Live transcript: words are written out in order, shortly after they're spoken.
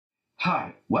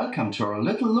Hi, welcome to our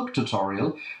little look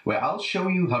tutorial where I'll show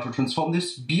you how to transform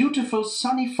this beautiful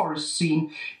sunny forest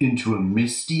scene into a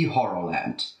misty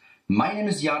horrorland. My name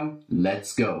is Jan,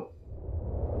 let's go!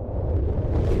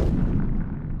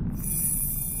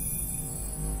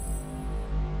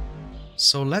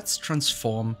 So let's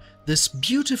transform this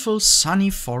beautiful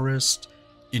sunny forest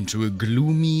into a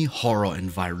gloomy horror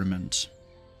environment.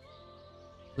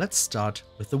 Let's start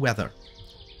with the weather.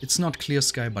 It's not clear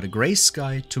sky but a grey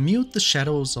sky to mute the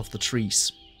shadows of the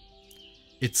trees.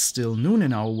 It's still noon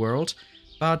in our world,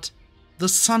 but the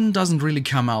sun doesn't really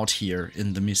come out here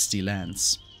in the misty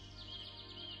lands.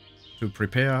 To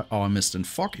prepare our mist and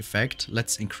fog effect,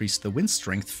 let's increase the wind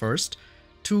strength first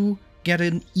to get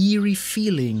an eerie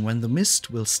feeling when the mist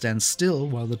will stand still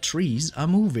while the trees are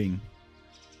moving.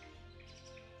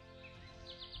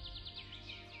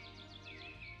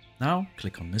 Now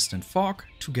click on Mist and Fog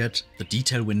to get the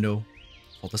detail window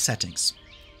for the settings.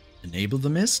 Enable the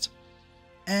mist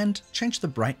and change the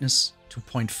brightness to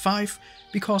 0.5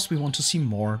 because we want to see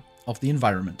more of the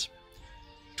environment.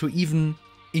 To even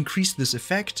increase this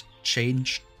effect,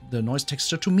 change the noise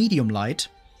texture to medium light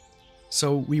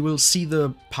so we will see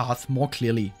the path more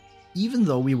clearly, even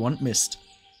though we want mist.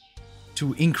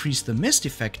 To increase the mist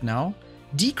effect now,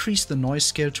 decrease the noise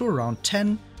scale to around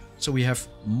 10 so we have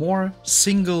more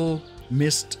single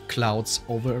mist clouds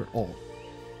overall.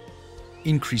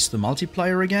 Increase the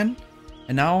multiplier again,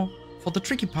 and now for the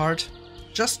tricky part,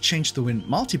 just change the wind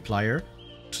multiplier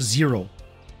to 0.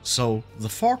 So the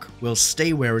fog will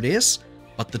stay where it is,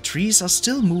 but the trees are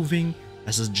still moving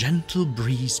as a gentle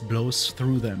breeze blows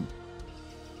through them.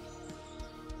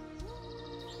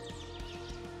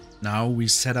 Now we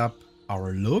set up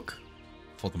our look,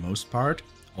 for the most part,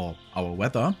 or our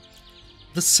weather.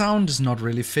 The sound is not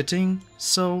really fitting,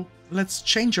 so let's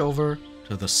change over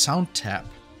to the sound tab.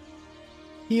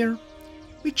 Here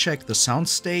we check the sound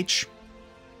stage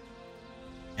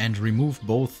and remove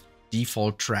both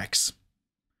default tracks.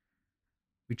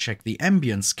 We check the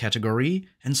ambience category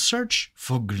and search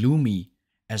for gloomy,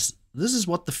 as this is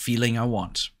what the feeling I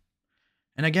want.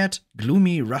 And I get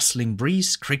gloomy rustling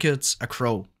breeze, crickets, a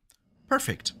crow.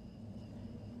 Perfect.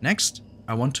 Next,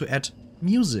 I want to add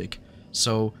music,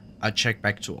 so I check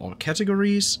back to all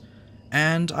categories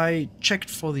and I checked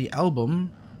for the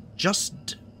album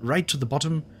just right to the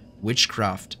bottom,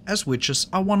 Witchcraft, as witches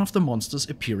are one of the monsters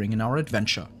appearing in our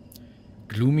adventure.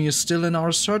 Gloomy is still in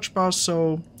our search bar,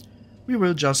 so we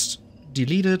will just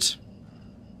delete it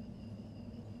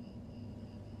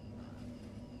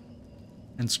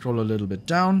and scroll a little bit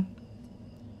down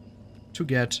to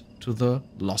get to the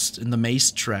Lost in the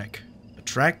Maze track, a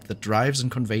track that drives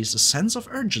and conveys a sense of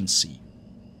urgency.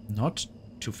 Not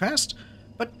too fast,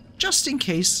 but just in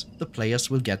case the players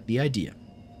will get the idea.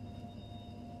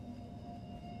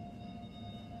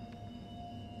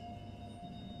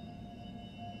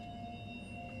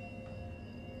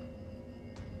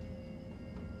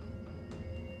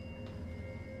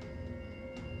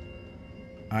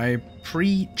 I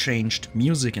pre-changed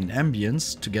music and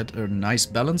ambience to get a nice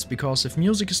balance, because if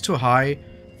music is too high,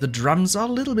 the drums are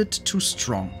a little bit too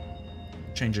strong.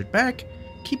 Change it back,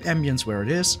 keep ambience where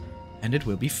it is, and it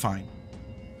will be fine.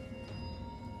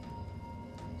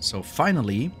 So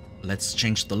finally, let's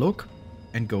change the look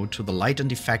and go to the Light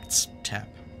and Effects tab.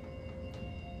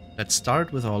 Let's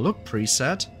start with our look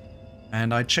preset,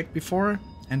 and I checked before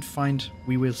and find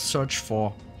we will search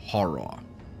for horror.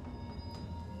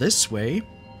 This way,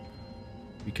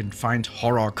 we can find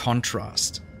horror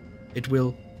contrast. It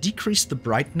will decrease the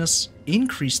brightness,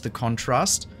 increase the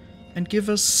contrast, and give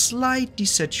a slight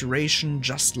desaturation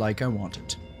just like I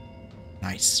wanted.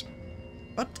 Nice,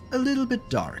 but a little bit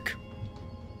dark.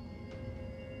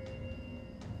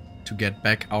 To get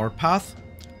back our path,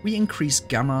 we increase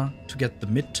gamma to get the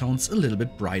midtones a little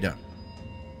bit brighter.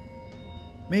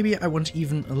 Maybe I want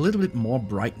even a little bit more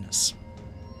brightness.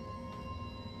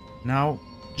 Now,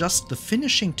 just the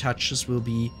finishing touches will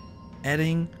be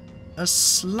adding a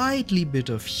slightly bit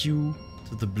of hue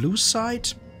to the blue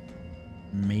side.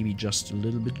 Maybe just a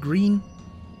little bit green,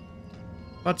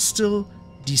 but still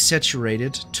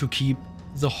desaturated to keep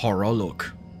the horror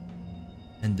look.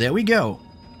 And there we go.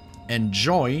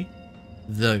 Enjoy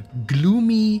the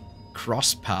gloomy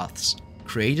cross paths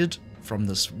created from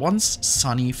this once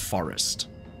sunny forest.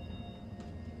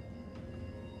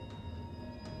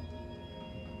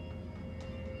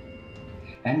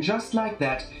 And just like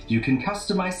that, you can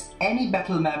customize any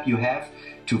battle map you have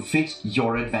to fit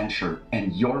your adventure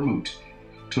and your mood.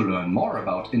 To learn more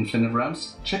about Infinite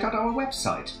Realms, check out our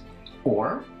website,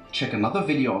 or check another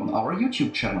video on our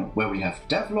YouTube channel where we have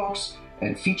devlogs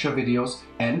and feature videos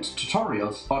and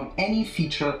tutorials on any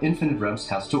feature Infinite Realms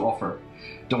has to offer.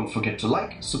 Don't forget to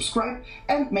like, subscribe,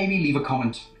 and maybe leave a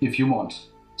comment if you want.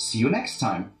 See you next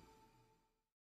time!